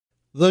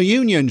The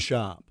Union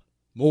Shop.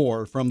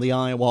 More from the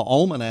Iowa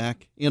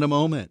Almanac in a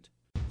moment.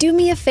 Do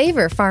me a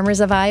favor,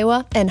 farmers of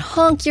Iowa, and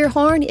honk your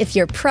horn if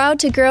you're proud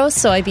to grow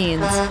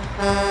soybeans.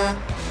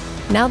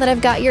 Now that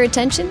I've got your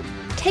attention,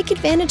 take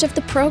advantage of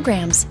the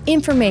programs,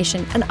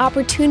 information, and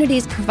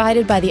opportunities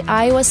provided by the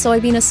Iowa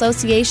Soybean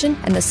Association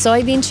and the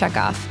Soybean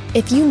Checkoff.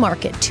 If you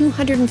market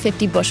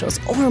 250 bushels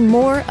or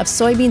more of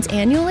soybeans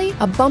annually,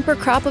 a bumper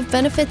crop of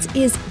benefits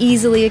is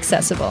easily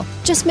accessible.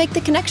 Just make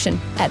the connection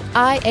at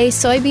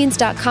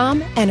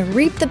iasoybeans.com and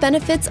reap the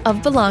benefits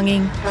of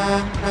belonging.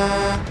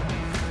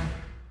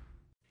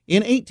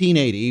 In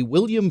 1880,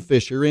 William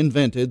Fisher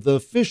invented the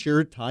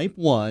Fisher Type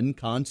 1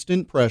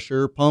 constant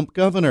pressure pump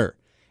governor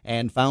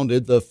and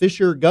founded the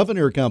Fisher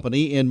Governor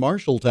Company in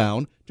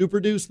Marshalltown to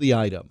produce the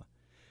item.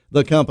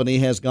 The company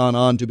has gone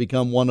on to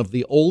become one of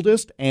the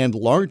oldest and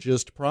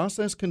largest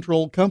process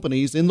control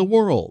companies in the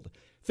world.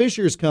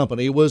 Fisher's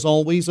company was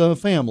always a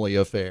family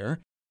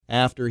affair.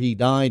 After he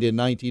died in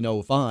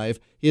 1905,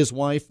 his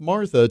wife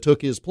Martha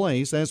took his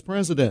place as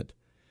president.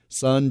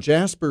 Son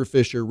Jasper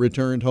Fisher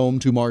returned home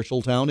to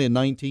Marshalltown in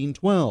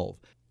 1912,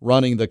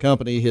 running the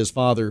company his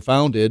father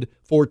founded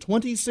for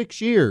 26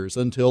 years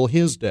until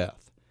his death.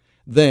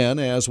 Then,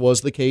 as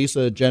was the case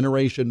a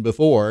generation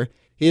before,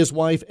 his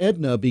wife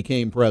Edna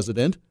became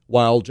president,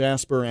 while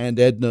Jasper and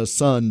Edna's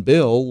son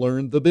Bill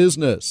learned the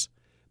business.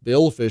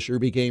 Bill Fisher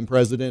became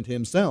president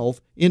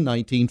himself in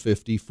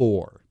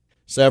 1954.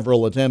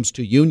 Several attempts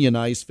to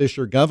unionize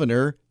Fisher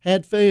Governor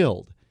had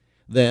failed.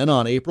 Then,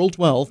 on April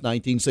 12,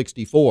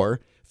 1964,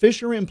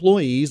 Fisher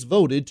employees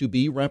voted to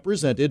be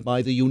represented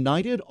by the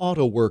United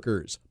Auto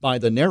Workers by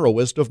the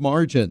narrowest of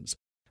margins.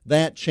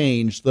 That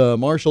changed the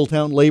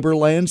Marshalltown labor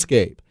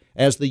landscape,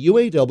 as the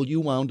UAW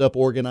wound up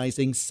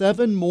organizing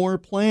 7 more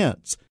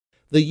plants.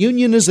 The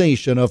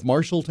unionization of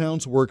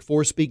Marshalltown's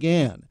workforce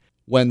began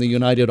when the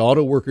United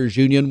Auto Workers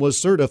Union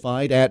was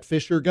certified at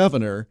Fisher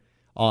Governor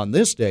on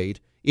this date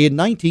in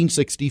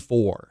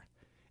 1964.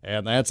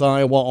 And that's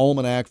Iowa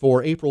Almanac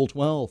for April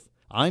 12th.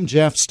 I'm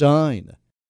Jeff Stein.